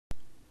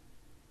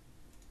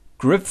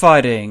Grip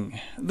fighting,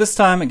 this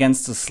time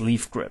against the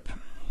sleeve grip.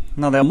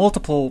 Now there are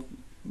multiple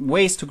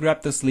ways to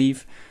grab the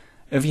sleeve.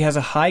 If he has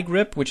a high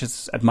grip, which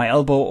is at my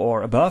elbow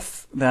or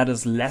above, that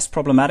is less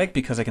problematic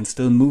because I can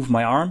still move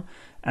my arm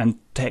and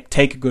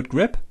take a good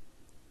grip.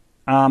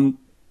 A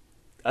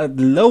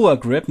lower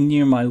grip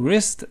near my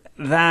wrist,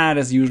 that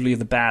is usually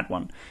the bad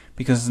one,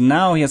 because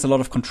now he has a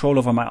lot of control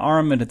over my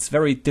arm and it's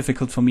very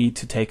difficult for me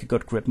to take a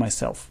good grip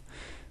myself.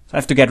 So I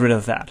have to get rid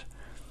of that.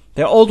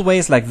 There are old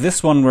ways like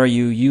this one where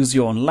you use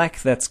your own leg.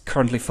 That's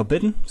currently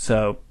forbidden,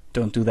 so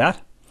don't do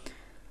that.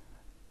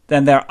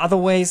 Then there are other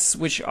ways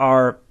which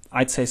are,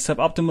 I'd say,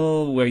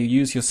 suboptimal, where you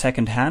use your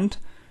second hand.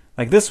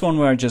 Like this one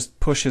where I just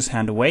push his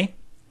hand away.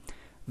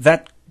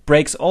 That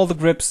breaks all the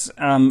grips.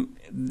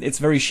 It's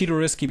very Shido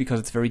risky because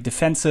it's very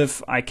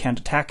defensive. I can't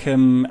attack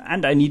him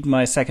and I need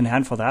my second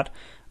hand for that.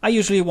 I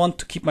usually want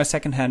to keep my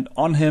second hand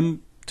on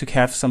him to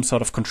have some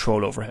sort of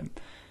control over him.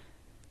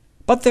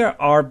 But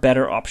there are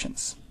better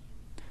options.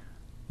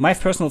 My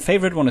personal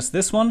favorite one is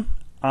this one.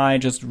 I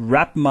just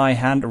wrap my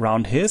hand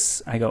around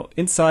his. I go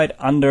inside,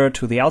 under,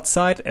 to the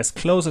outside, as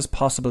close as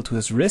possible to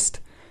his wrist.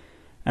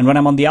 And when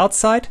I'm on the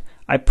outside,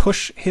 I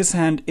push his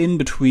hand in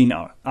between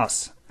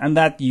us. And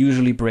that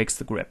usually breaks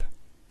the grip.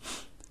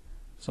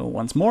 So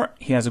once more,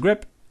 he has a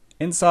grip.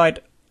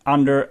 Inside,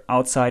 under,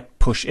 outside,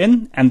 push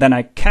in. And then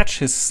I catch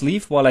his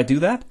sleeve while I do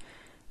that.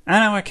 And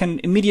now I can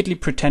immediately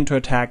pretend to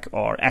attack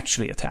or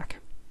actually attack.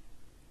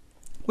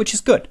 Which is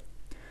good.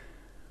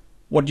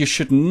 What you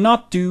should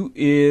not do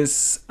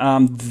is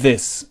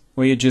this,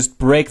 where you just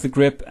break the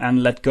grip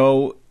and let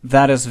go.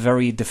 That is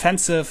very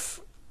defensive.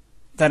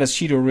 That is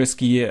Shido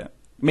risky.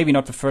 Maybe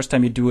not the first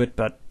time you do it,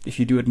 but if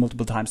you do it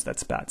multiple times,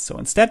 that's bad. So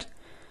instead,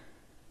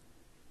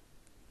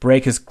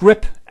 break his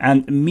grip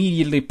and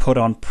immediately put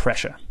on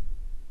pressure.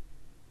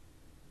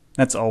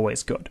 That's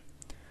always good.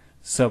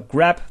 So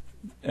grab,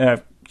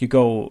 you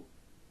go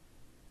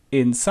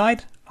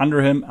inside,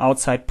 under him,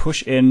 outside,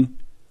 push in,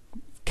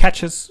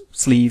 catch his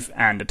sleeve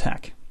and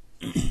attack.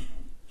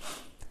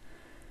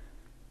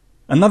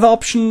 Another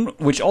option,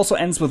 which also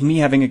ends with me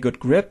having a good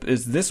grip,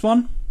 is this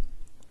one.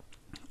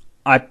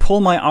 I pull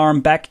my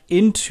arm back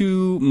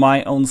into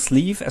my own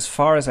sleeve as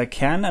far as I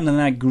can, and then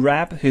I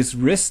grab his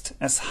wrist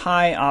as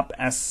high up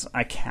as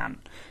I can.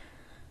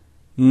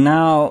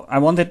 Now I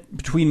want it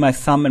between my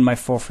thumb and my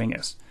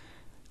forefingers.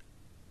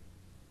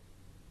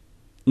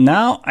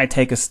 Now I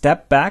take a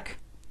step back,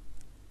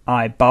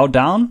 I bow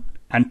down,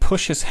 and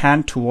push his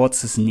hand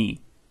towards his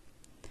knee.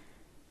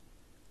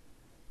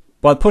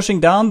 While pushing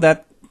down,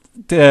 that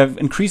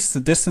increases the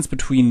distance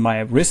between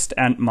my wrist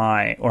and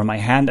my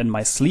hand and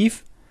my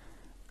sleeve.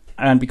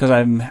 And because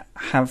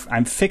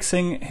I'm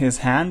fixing his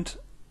hand,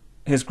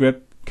 his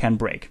grip can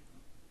break.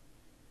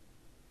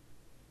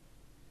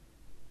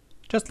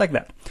 Just like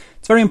that.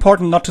 It's very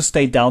important not to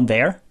stay down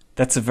there.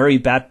 That's a very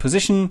bad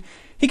position.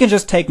 He can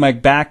just take my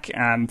back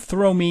and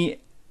throw me,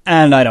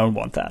 and I don't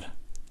want that.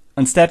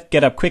 Instead,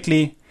 get up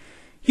quickly.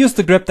 Use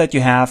the grip that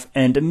you have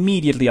and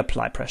immediately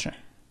apply pressure.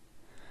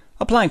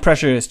 Applying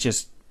pressure is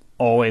just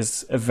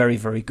always a very,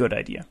 very good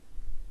idea.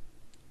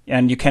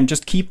 And you can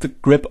just keep the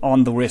grip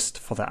on the wrist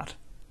for that.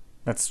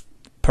 That's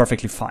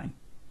perfectly fine.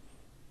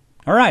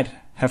 Alright,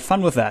 have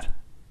fun with that.